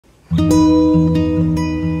STEM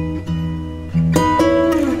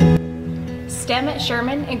at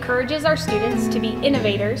Sherman encourages our students to be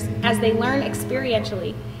innovators as they learn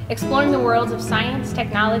experientially, exploring the worlds of science,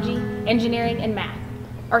 technology, engineering, and math.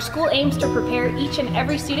 Our school aims to prepare each and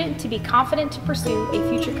every student to be confident to pursue a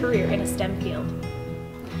future career in a STEM field.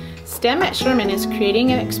 STEM at Sherman is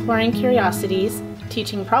creating and exploring curiosities,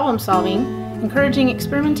 teaching problem solving, encouraging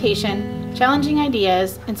experimentation, challenging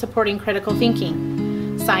ideas, and supporting critical thinking.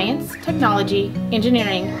 Science, technology,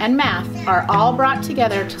 engineering, and math are all brought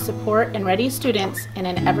together to support and ready students in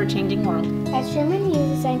an ever-changing world. At Sherman, we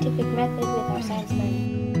use a scientific method with our science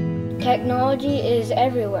learning. Technology is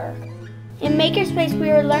everywhere. In Makerspace,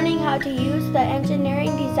 we are learning how to use the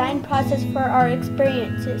engineering design process for our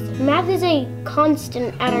experiences. Math is a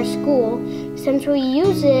constant at our school since we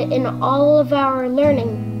use it in all of our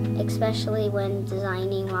learning, especially when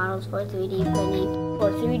designing models for 3D printing,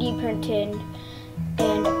 for 3D printing,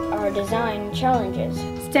 and our design challenges.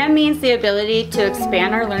 STEM means the ability to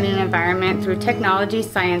expand our learning environment through technology,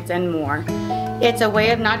 science, and more. It's a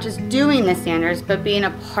way of not just doing the standards, but being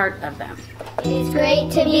a part of them. It's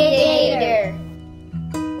great to be a Gator.